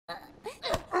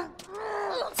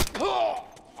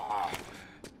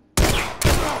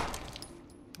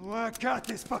got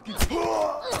this fucking...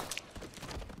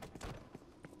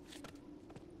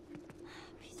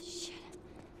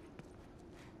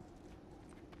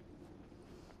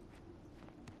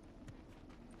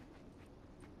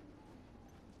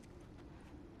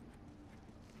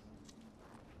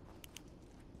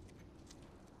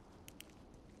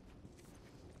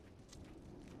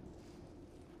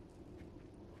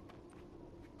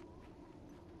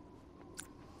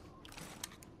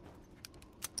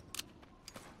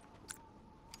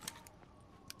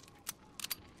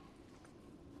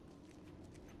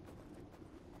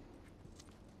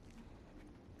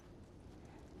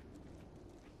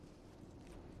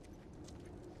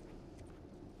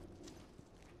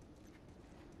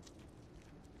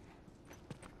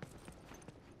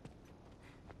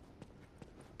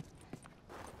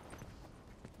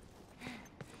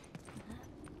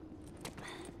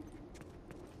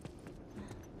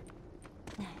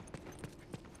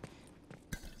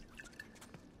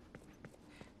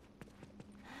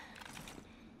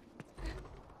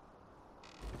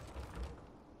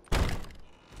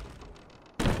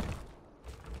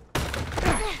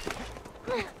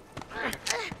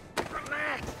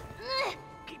 Relax.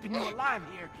 Keeping you alive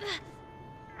here.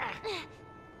 There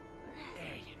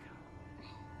you go.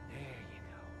 There you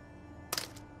go.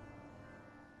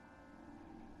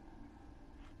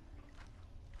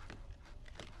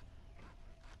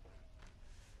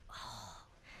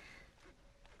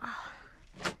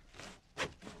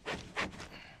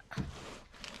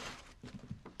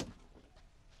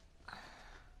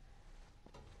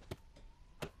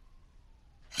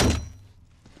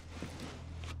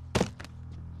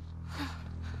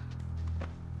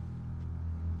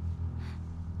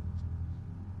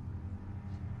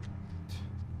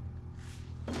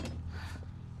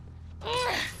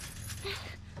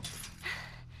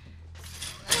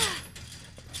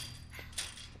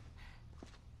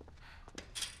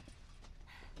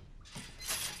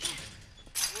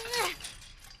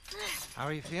 How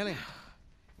are you feeling?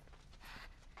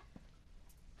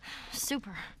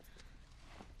 Super.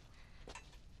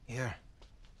 Here.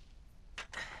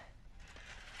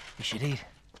 You should eat.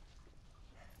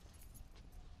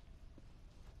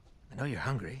 I know you're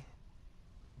hungry.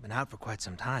 You've been out for quite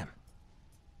some time.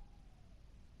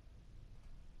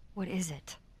 What is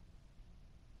it?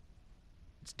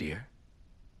 It's deer.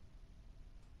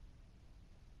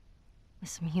 With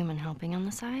some human helping on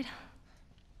the side?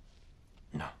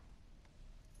 No.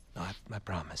 No, I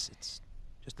promise. It's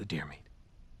just the deer meat.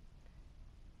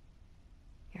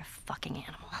 You're a fucking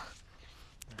animal.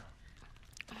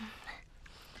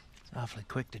 It's awfully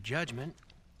quick to judgment.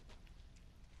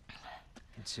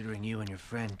 Considering you and your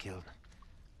friend killed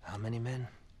how many men?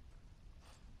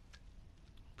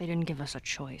 They didn't give us a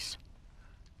choice.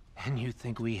 And you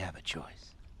think we have a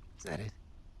choice? Is that it?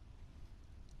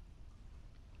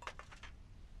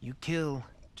 You kill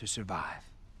to survive.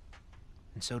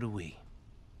 And so do we.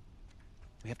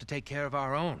 We have to take care of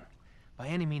our own, by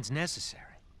any means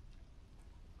necessary.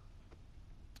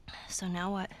 So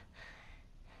now what?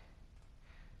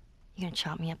 You gonna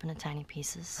chop me up into tiny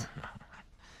pieces?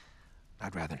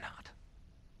 I'd rather not.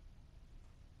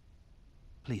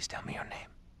 Please tell me your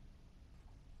name.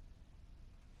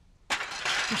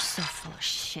 You're so full of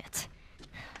shit.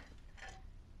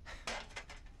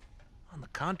 On the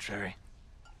contrary,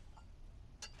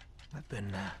 I've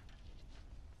been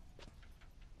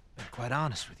quite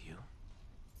honest with you.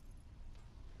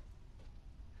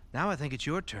 Now I think it's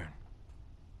your turn.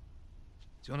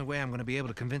 It's the only way I'm going to be able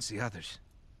to convince the others.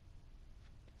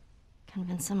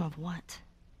 Convince them of what?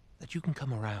 That you can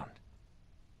come around.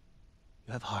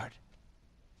 You have heart.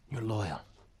 You're loyal.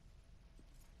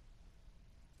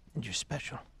 And you're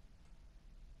special.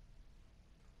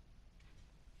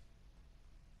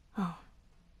 Oh.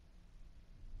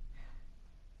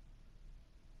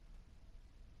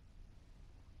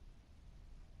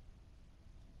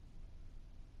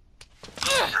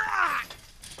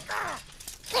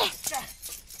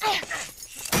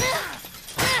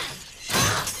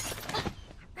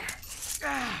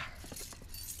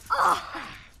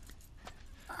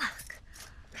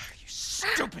 You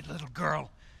stupid little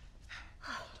girl.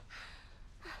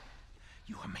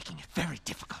 You are making it very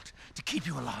difficult to keep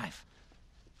you alive.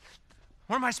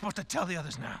 What am I supposed to tell the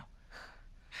others now?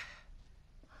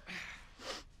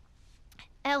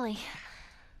 Ellie.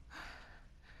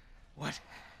 What?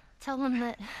 Tell them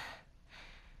that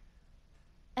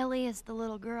Ellie is the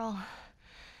little girl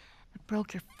that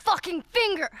broke your fucking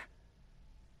finger!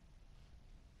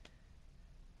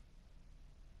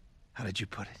 How did you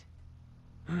put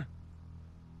it?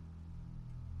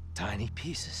 Tiny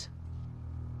pieces.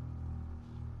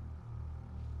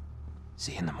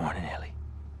 See you in the morning, Ellie.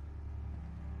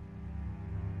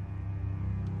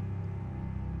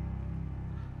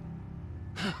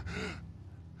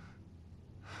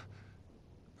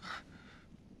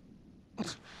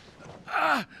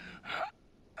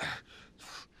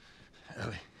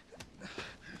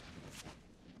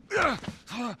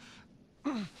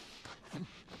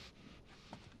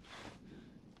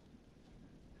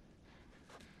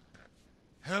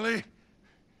 Ellie?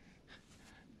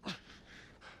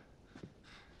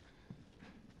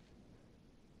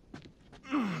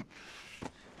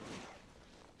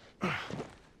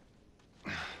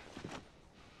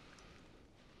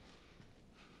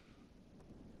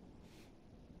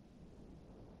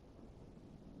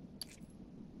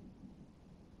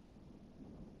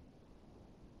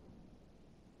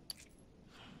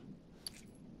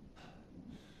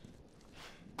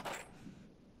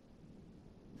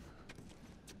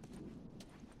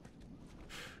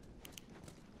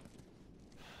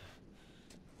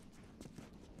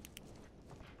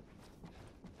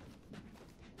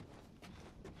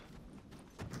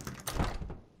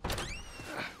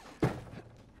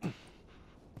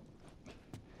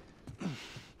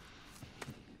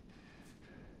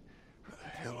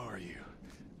 Hell are you?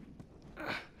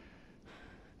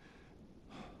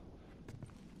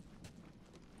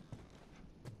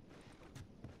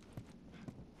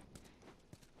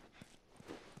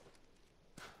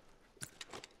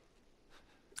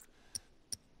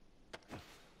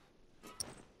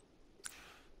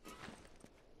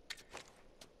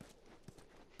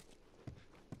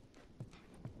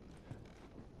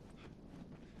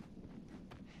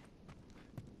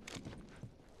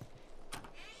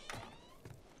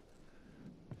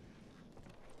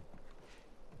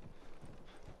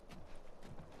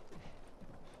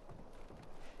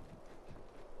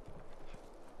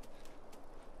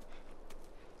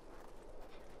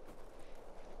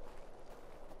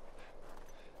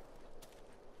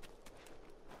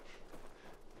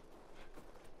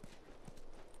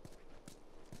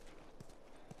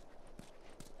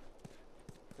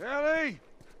 Ellie!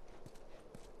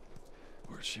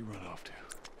 Where'd she run off to?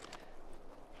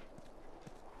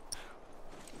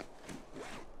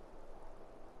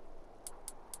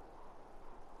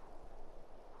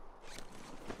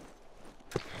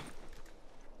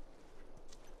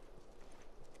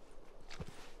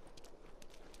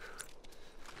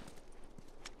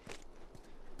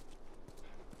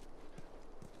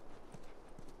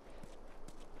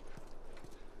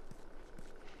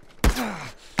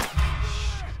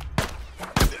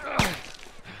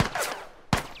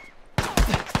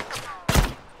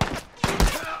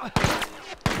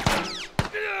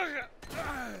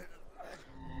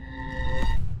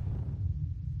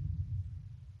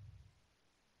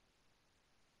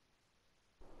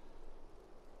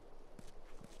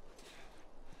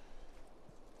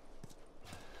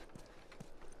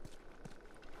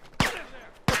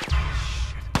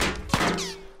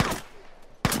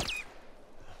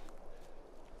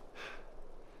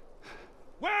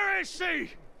 Where is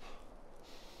she?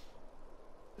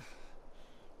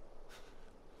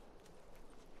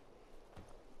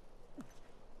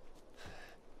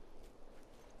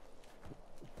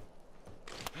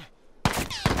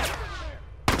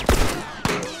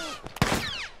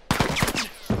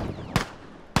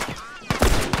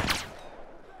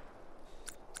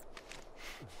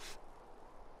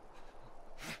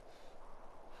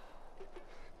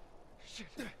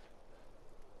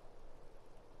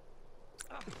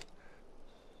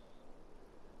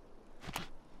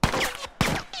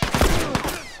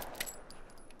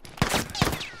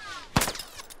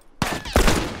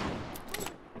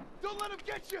 Don't let him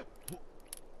get you!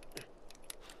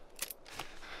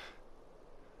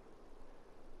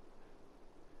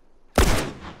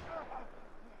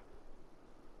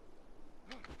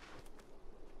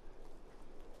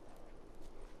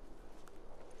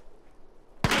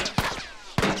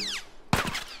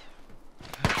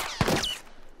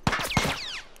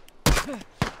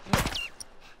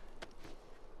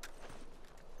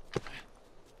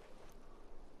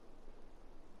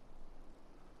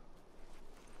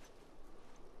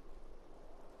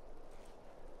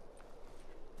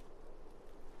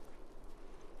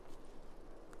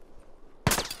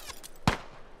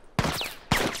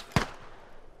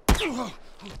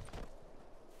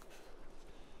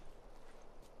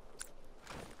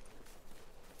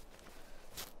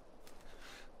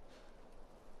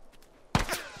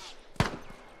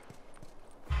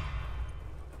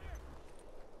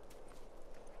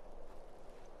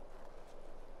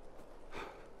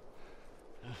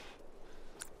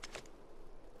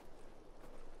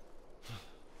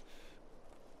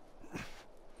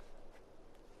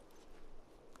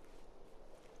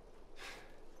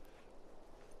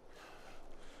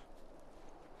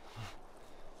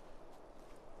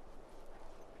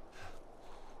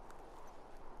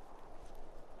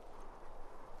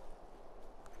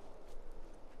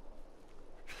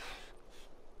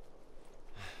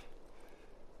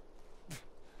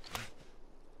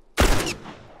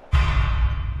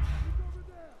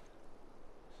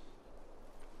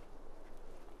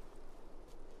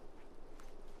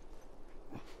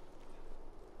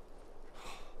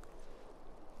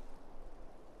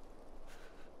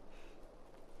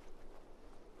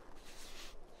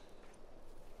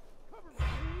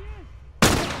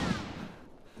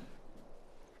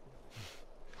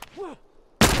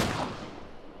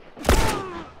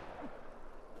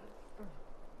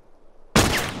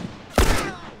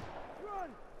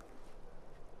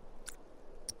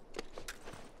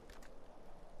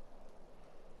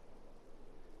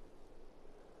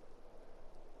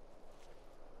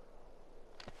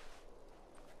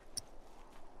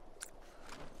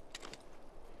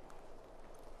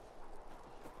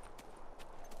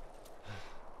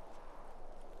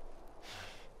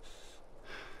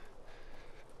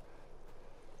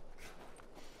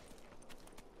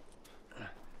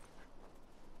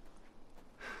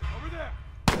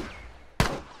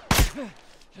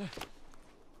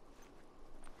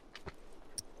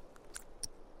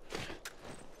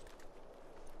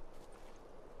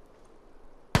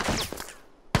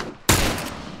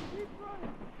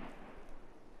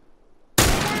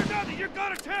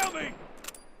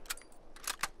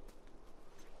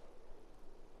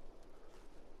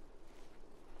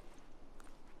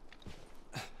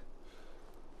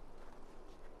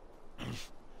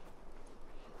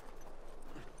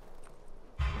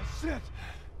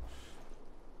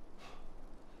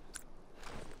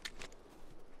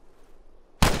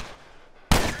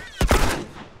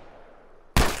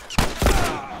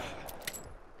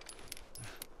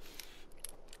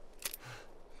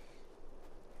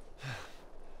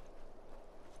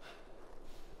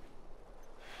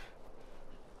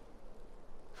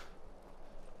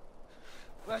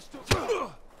 Let's do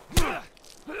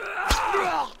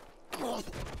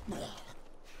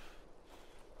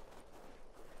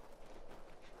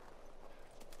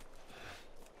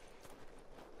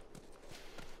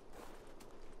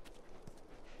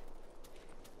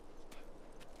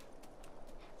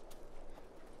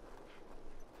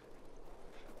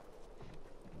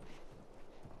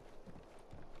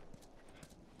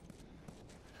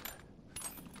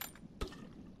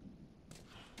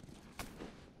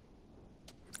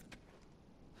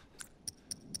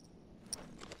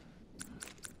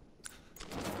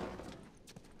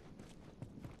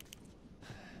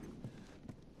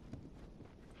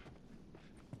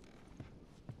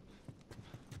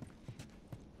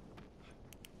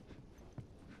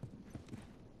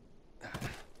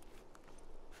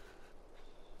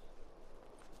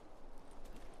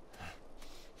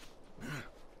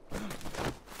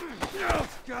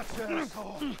Gotcha,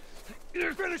 asshole.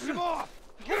 Finish him off.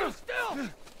 Hold him still!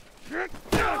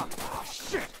 Oh,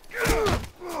 shit.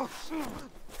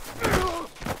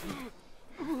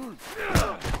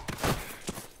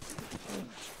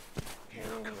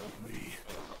 Handcuff me.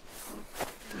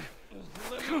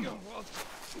 Let me go. I'll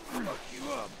fuck you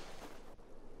up.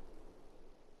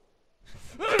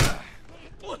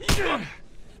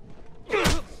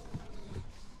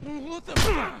 What the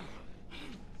fuck?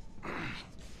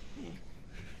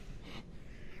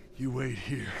 You wait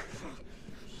here.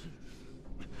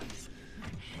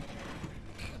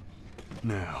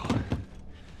 Now,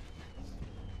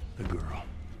 the girl.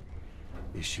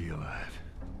 Is she alive?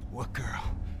 What girl?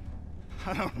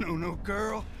 I don't know no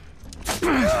girl.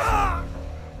 Fuck!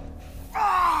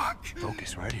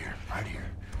 Focus right here, right here.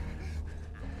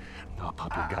 I'll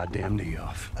pop your goddamn knee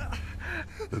off.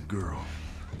 The girl.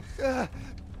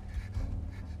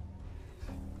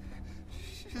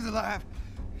 She's alive.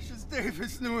 She's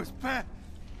David's newest pet.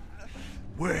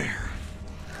 Where?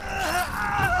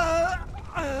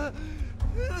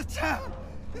 In the town.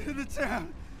 In the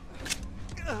town.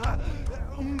 Now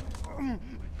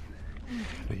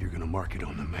you're gonna mark it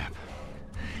on the map.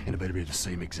 And it better be the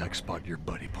same exact spot your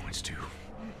buddy points to.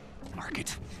 Mark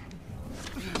it.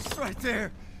 It's right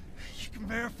there. You can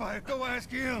verify it. Go ask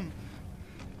him.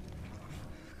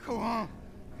 Go on.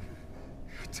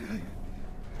 I tell you,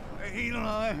 I ain't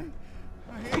lying.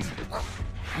 I ain't.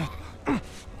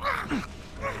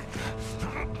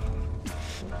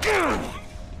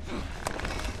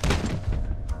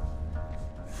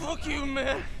 Fuck you,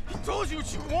 man. He told you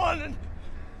what you wanted.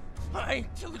 I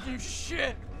ain't telling you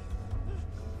shit.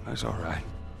 That's all right.